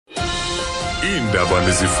Iindaba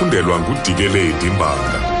nizifundelwa nguDikeledi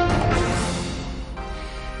Mbanga.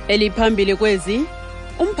 Eliphambili kwezi,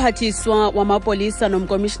 umphathiswa wamapolisa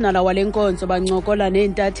nomkomishinala wale nkonzo bancokola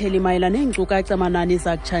neentatheli mayelana neenkcukacha manani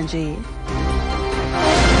zakutshanje.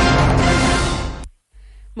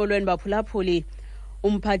 Molweni baphulaphuli.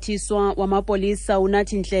 Umphathiswa wamapolisa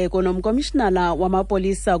uNathi Nhleko nomkomishinala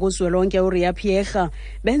wamapolisa kuzwelonke uRiah Phiyega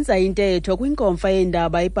benza intetho kwinkomfa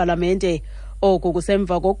yeendaba epalamente. Oku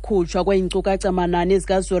kusemva kokukhutshwa kweenkcukacha manani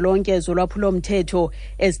zikazwelonke zolwaphulo-mthetho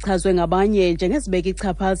ezichazwe ngabanye njengezibeka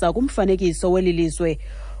ichaphaza kumfanekiso weli lizwe.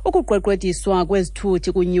 Ukuqweqwediswa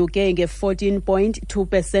kwezithuthi kunyuke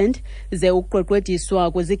nge-14.2%, ze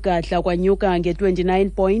ukuqweqwediswa kwezigadla kwanyuka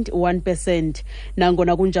nge-29.1%.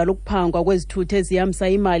 Nangona kunjalo ukuphangwa kwezithuthi ezihambisa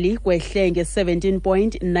imali kwehle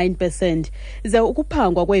nge-17.9%, ze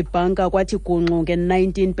ukuphangwa kweebhanka kwathi gungxu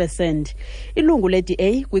nge-19%. Ilungu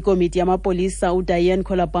le-DA kwikomiti yamapolisa uDiane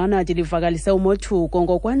Barnard livakalise umothuko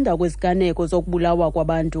ngokwanda kweziganeko zokubulawa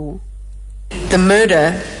kwabantu. The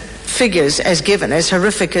murder figures as given, as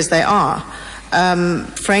horrific as they are,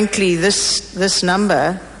 frankly, this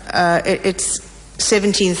number, it's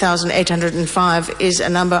 17,805, is a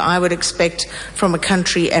number I would expect from a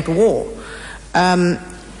country at war. And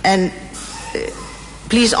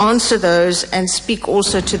please answer those and speak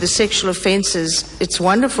also to the sexual offences. It's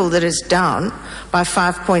wonderful that it's down by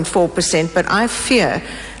 5.4%, but I fear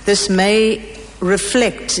this may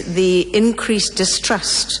reflect the increased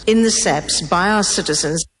distrust in the SAPS by our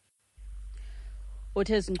citizens.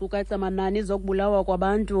 Uthe izinkcukacha manani zokubulawa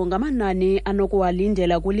kwabantu ngamanani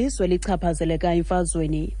anokuwalindela kwilizwe lichaphazeleka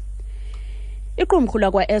imfazweni. Iqumrhu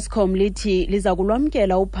lakwa-Eskom lithi liza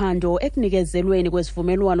kulwamkela uphando ekunikezelweni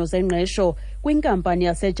kwesivumelwano sengqesho kwinkampani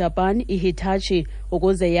yaseJapan iHitachi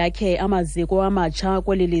ukuze yakhe amaziko amatsha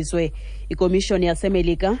kweli lizwe. Ikomishoni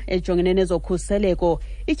yaseMelika ejongene nezokhuseleko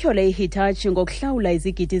ityhole iHitachi ngokuhlawula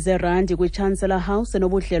izigidi zerandi kwi-Chancellor House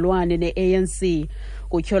enobudlelwane ne-ANC.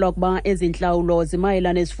 Kutyholwa ukuba ezintlawulo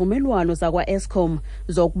zimayelana nezivumelwano zakwa-Eskom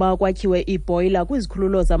zokuba kwakhiwe iboiler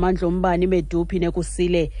kwizikhululo zamandla ombane iMeduphi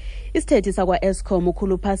neKusile. Isithethi sakwa-Eskom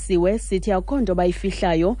ukhuluphasiwe sithi akukho nto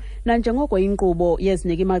bayifihlayo nanjengoko inkqubo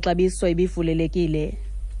yezinika maxabiso ibivulelekile.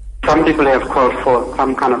 Some people have called for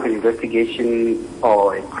some kind of investigation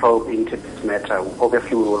or a probe into this matter.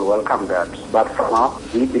 Obviously, we will welcome that. But for now,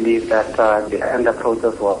 we believe that the entire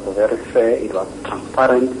process was very fair, it was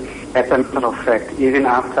transparent. As a matter of fact, even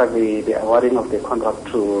after the awarding of the contract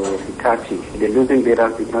to Hitachi, the losing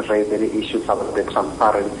bidders did not raise any issues about the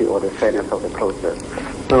transparency or the fairness of the process.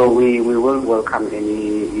 So we will welcome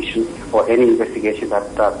any issues or any investigation that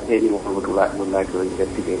anyone would like to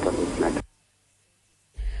investigate on this matter.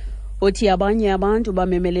 Uthi abanye abantu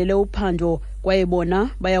bamemelele uphando kwaye bona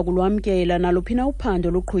bayakulwamkela naluphina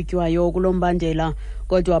uphando luqhutywayo kulombandela,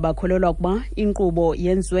 kodwa bakholelwa ukuba inkqubo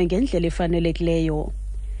yenziwe ngendlela efanelekileyo.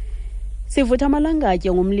 Sivutha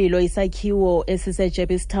amalangatye ngomlilo isakhiwo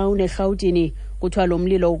esiseJeppstown eRhawutini. Kuthiwa lo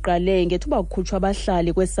mlilo uqale ngethuba kukhutshwa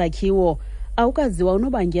abahlali kwesakhiwo. Awukaziwa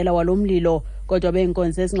unobangela walo mlilo, kodwa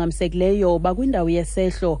beenkonzo ezingxamisekileyo bakwindawo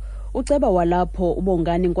yesehlo. Uceba walapho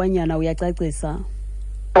uBongani Nkwanyana uyacacisa.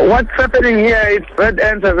 What's happening here is red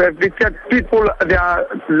ends have evicted people. They are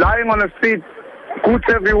lying on the street, goods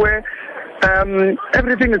everywhere.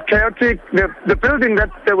 Everything is chaotic. The building that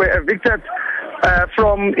they were evicted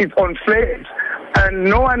from is on flames, and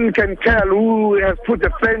no one can tell who has put the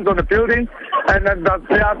flames on the building. And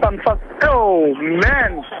there are some oh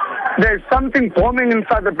man, there's something bombing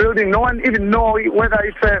inside the building. No one even knows whether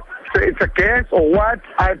it's a gas or what.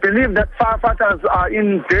 I believe that firefighters are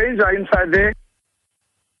in danger inside there.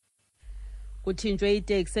 Kuthinjwe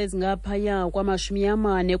iteksi ezingaphaya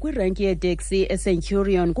kwama-40 kwirenki yeteksi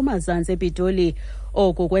eCenturion kumazantsi ePitoli.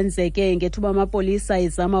 Oku kwenzeke ngethuba amapolisa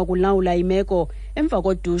ezama ukulawula imeko emva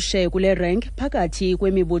kodushe kule renki phakathi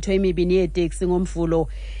kwemibutho emibini yeteksi ngomvulo.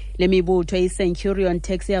 Le mibutho iCenturion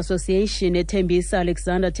Taxi Association ethembisa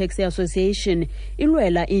Alexander Taxi Association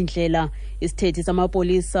ilwela indlela. Isithethi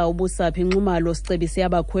samapolisa ubusaphi Nxumalo sicebise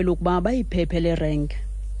abakhweli ukuba bayiphephe le renki.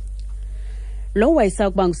 Lo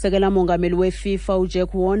wayesakuba ngusekela mongameli weFIFA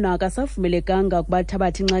uJack Warner akasavumelekanga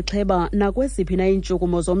kubathabathi inxaxheba nakweziphi na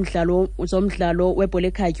iintshukumo zomdlalo webhola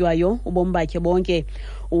ekhatywayo ubomi bakhe bonke.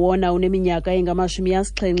 Warner uneminyaka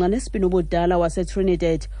engama-72 ubudala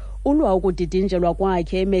waseTrinidad. Ulwa ukudidinjelwa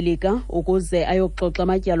kwakhe eMelika ukuze ayokuxoxa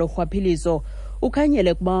amatyala orhwaphilizo.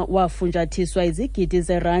 Ukhanyele kuba wafunjathiswa izigidi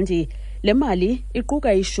zerandi. Le mali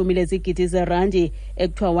iquka ishumi lezigidi zerandi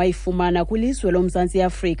ekuthiwa wayifumana kwilizwe loMzantsi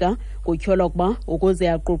Afrika kutyholwa ukuba ukuze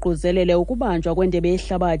aququzelele ukubanjwa kwendebe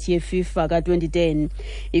yehlabathi yeFIFA ka-2010.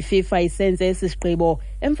 IFIFA isenze esi sigqibo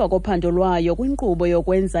emva kophando lwayo kwinkqubo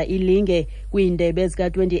yokwenza ilinge kwiindebe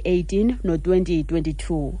zika-2018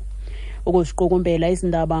 no-2022. Ukuziqukumbela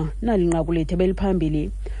izindaba nalinqaku lethu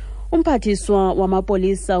ebeliphambili. Umphathiswa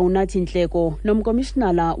wamapolisa uNathi Nhleko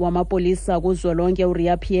nomkomishinala wamapolisa kuzwelonke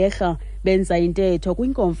uRiah Phiyega benza intetho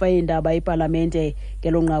kwinkomfa yeendaba epalamente.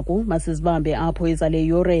 Ngelo nqaku masizibambe apho izale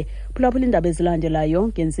yure phulaphula iindaba ezilandelayo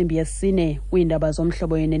ngentsimbi yesine kwiindaba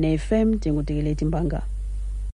zomhlobo yenene FM. Ndingudikeleti Mbanga.